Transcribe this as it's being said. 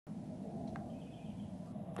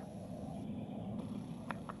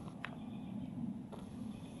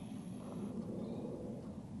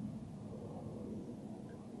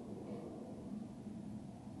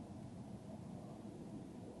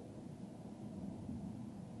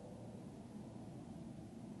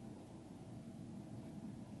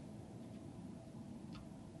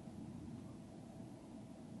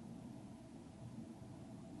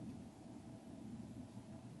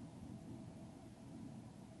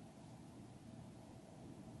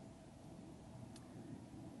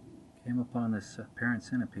Came upon this parent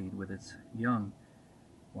centipede with its young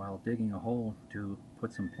while digging a hole to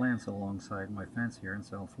put some plants alongside my fence here in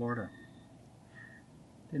South Florida.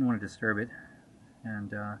 Didn't want to disturb it,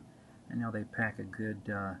 and I know they pack a good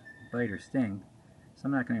bite or sting, so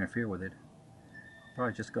I'm not going to interfere with it.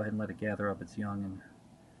 Probably just go ahead and let it gather up its young and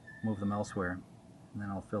move them elsewhere, and then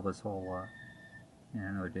I'll fill this hole in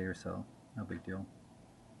another day or so. No big deal.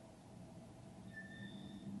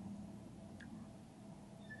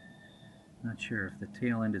 Not sure if the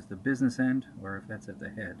tail end is the business end or if that's at the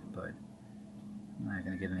head, but I'm not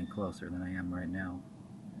going to get any closer than I am right now.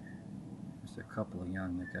 Just a couple of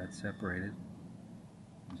young that got separated.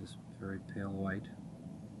 Just very pale white.